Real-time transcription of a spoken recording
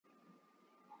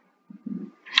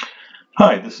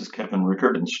Hi, this is Kevin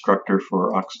Rickard, instructor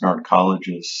for Oxnard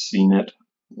College's CNIT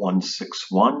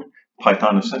 161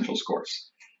 Python Essentials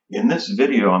course. In this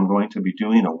video, I'm going to be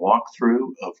doing a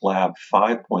walkthrough of Lab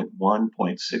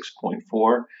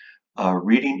 5.1.6.4,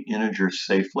 Reading Integers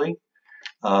Safely.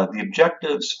 The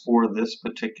objectives for this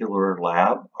particular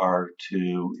lab are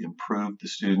to improve the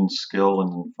student's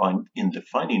skill in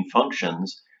defining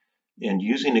functions and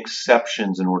using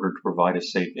exceptions in order to provide a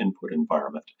safe input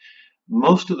environment.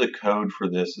 Most of the code for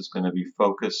this is going to be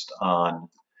focused on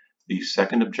the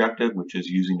second objective, which is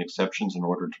using exceptions in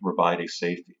order to provide a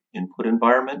safe input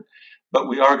environment. But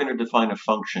we are going to define a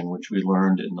function, which we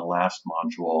learned in the last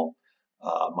module,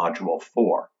 module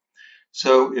 4.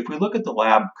 So if we look at the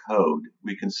lab code,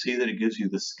 we can see that it gives you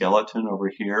the skeleton over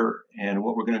here. And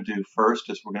what we're going to do first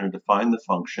is we're going to define the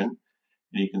function. And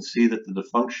you can see that the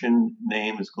function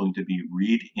name is going to be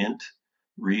readInt,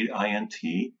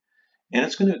 readInt. And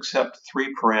it's going to accept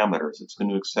 3 parameters. It's going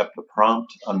to accept a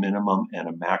prompt, a minimum, and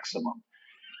a maximum.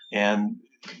 And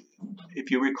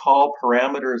if you recall,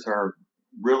 parameters are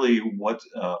really what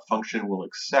a function will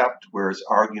accept, whereas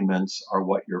arguments are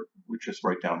what which is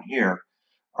right down here,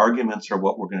 arguments are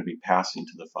what we're going to be passing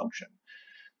to the function.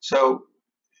 So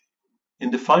in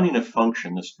defining a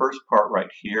function, this first part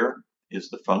right here is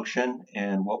the function,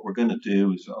 and what we're going to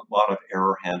do is a lot of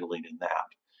error handling in that.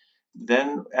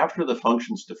 Then after the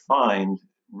function's defined,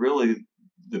 really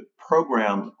the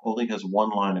program only has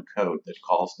one line of code that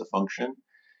calls the function.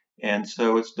 And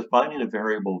so it's defining a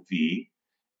variable v,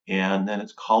 and then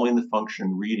it's calling the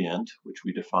function readInt, which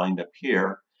we defined up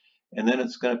here. And then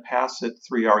it's going to pass it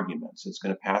 3 arguments. It's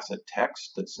going to pass it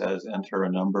text that says enter a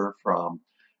number from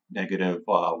negative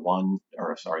 10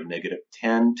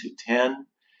 to 10.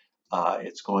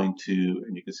 It's going to,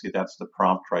 and you can see that's the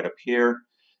prompt right up here.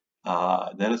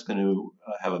 Then it's going to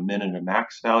have a min and a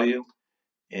max value,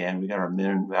 and we got our min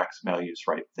and max values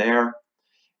right there.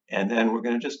 And then we're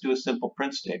going to just do a simple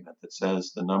print statement that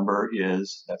says the number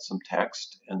is, that's some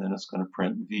text, and then it's going to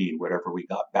print v, whatever we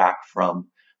got back from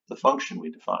the function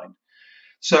we defined.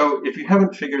 So if you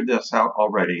haven't figured this out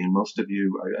already, and most of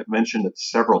you, I've mentioned it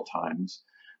several times,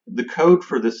 the code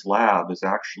for this lab is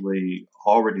actually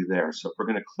already there. So if we're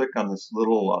going to click on this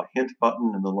little hint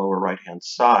button in the lower right-hand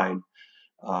side,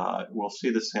 we'll see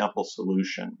the sample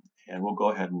solution, and we'll go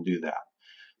ahead and do that.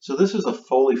 So this is a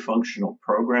fully functional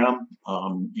program.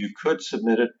 You could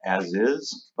submit it as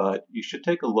is, but you should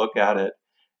take a look at it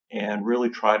and really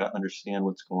try to understand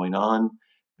what's going on,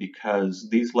 because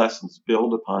these lessons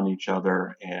build upon each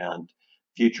other, and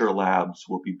future labs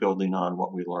will be building on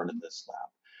what we learn in this lab.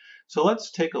 So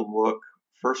let's take a look,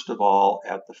 first of all,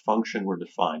 at the function we're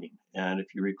defining. And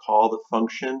if you recall, the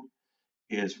function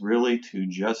is really to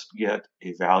just get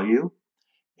a value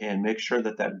and make sure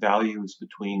that that value is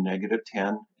between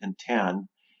 -10 and 10,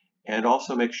 and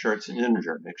also make sure it's an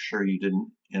integer. Make sure you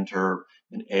didn't enter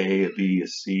an A, a B, a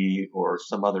C, or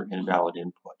some other invalid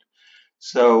input.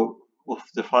 So we'll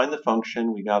define the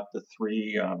function. We got the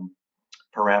 3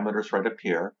 parameters right up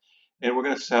here, and we're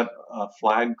going to set a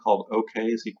flag called OK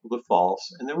is equal to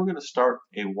false, and then we're going to start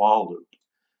a while loop.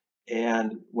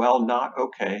 And well, not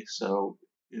OK, so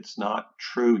it's not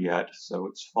true yet, so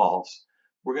it's false.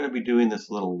 We're going to be doing this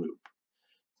little loop.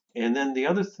 And then the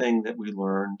other thing that we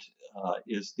learned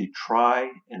is the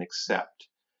try and except.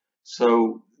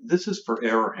 So this is for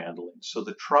error handling. So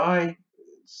the try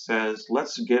says,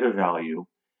 let's get a value.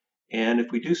 And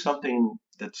if we do something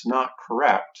that's not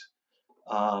correct,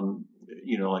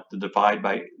 like the divide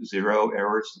by 0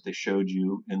 errors that they showed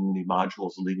you in the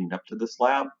modules leading up to this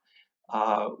lab,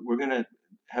 we're going to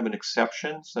have an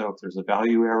exception. So if there's a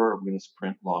value error, we're going to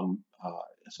print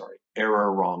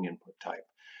error wrong input type.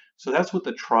 So that's what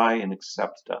the try and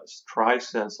except does. Try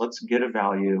says, let's get a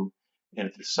value, and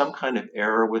if there's some kind of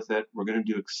error with it, we're going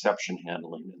to do exception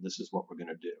handling, and this is what we're going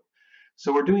to do.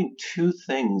 So we're doing 2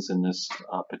 things in this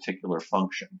particular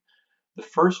function. The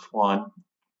first one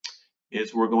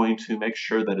is we're going to make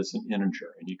sure that it's an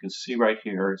integer, and you can see right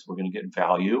here is we're going to get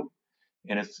value,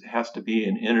 and it has to be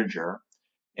an integer,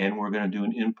 and we're going to do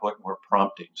an input and we're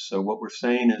prompting. So what we're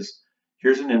saying is,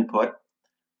 here's an input.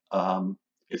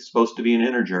 It's supposed to be an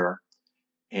integer,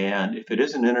 and if it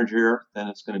is an integer, then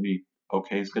it's going to be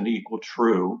OK, it's going to equal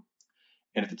true.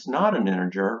 And if it's not an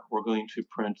integer, we're going to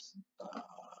print,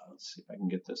 let's see if I can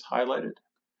get this highlighted,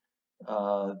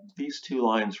 these 2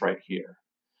 lines right here.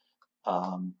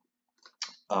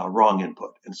 Wrong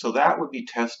input. And so that would be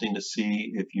testing to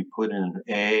see if you put in an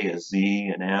A, a Z,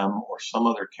 an M, or some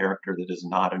other character that is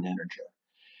not an integer.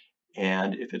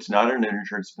 And if it's not an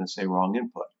integer, it's going to say wrong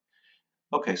input.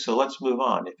 Okay, so let's move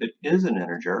on. If it is an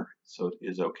integer, so it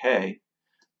is OK,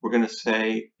 we're going to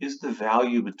say, is the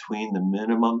value between the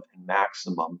minimum and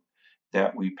maximum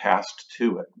that we passed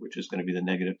to it, which is going to be the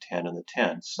 -10 and the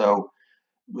 10. So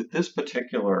with this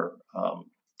particular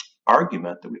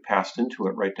argument that we passed into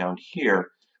it right down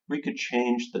here, we could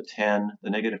change the 10, the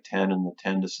 -10 and the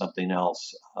 10 to something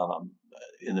else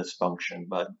in this function,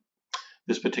 but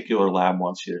this particular lab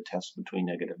wants you to test between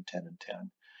 -10 and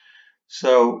 10.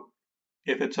 So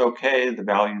if it's okay, the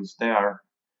value's there,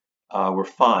 we're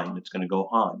fine, it's going to go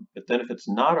on. But then if it's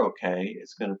not okay,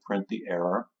 it's going to print the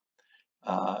error.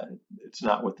 It's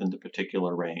not within the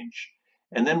particular range.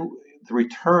 And then the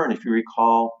return, if you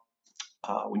recall,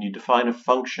 when you define a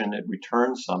function, it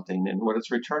returns something, and what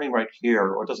it's returning right here,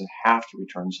 or it doesn't have to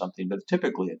return something, but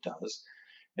typically it does.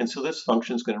 And so this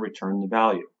function is going to return the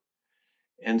value.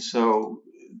 And so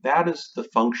that is the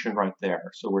function right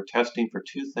there. So we're testing for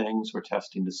two things. We're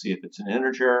testing to see if it's an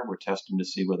integer, we're testing to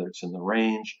see whether it's in the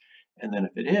range, and then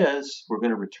if it is, we're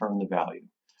going to return the value.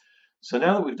 So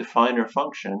now that we've defined our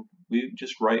function, we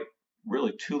just write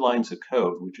really two lines of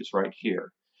code, which is right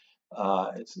here.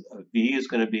 V is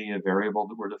going to be a variable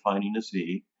that we're defining as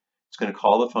V. It's going to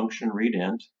call the function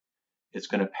readInt. It's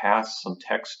going to pass some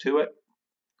text to it.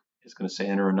 It's going to say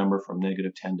enter a number from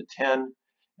 -10 to 10,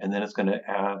 and then it's going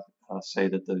to say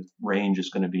that the range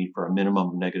is going to be for a minimum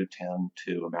of -10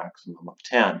 to a maximum of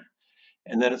 10.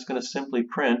 And then it's going to simply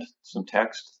print some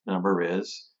text, the number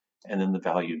is, and then the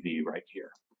value V right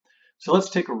here. So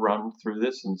let's take a run through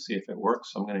this and see if it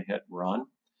works. So I'm going to hit run,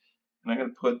 and I'm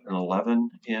going to put an 11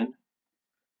 in.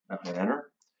 I'm going to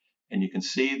enter, and you can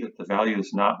see that the value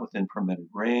is not within permitted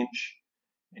range,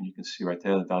 and you can see right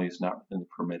there the value is not within the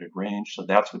permitted range, so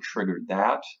that's what triggered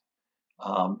that.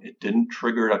 It didn't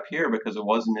trigger it up here because it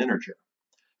was an integer,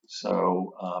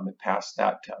 so it passed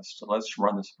that test. So let's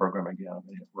run this program again. I'm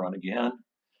going to hit run again,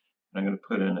 and I'm going to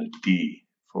put in a D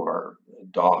for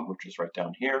dog, which is right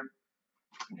down here.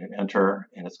 I'm going to hit enter,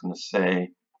 and it's going to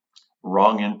say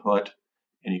wrong input,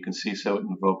 and you can see so it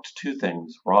invoked two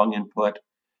things, wrong input,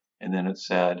 and then it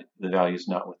said the value is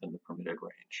not within the permitted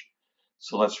range.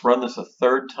 So let's run this a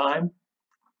third time,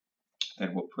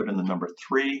 and we'll put in the number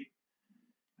 3.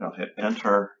 I'll hit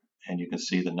enter, and you can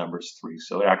see the number is 3.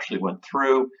 So it actually went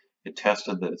through, it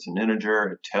tested that it's an integer,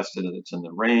 it tested that it's in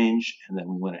the range, and then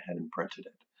we went ahead and printed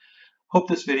it. Hope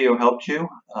this video helped you.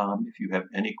 If you have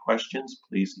any questions,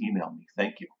 please email me.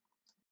 Thank you.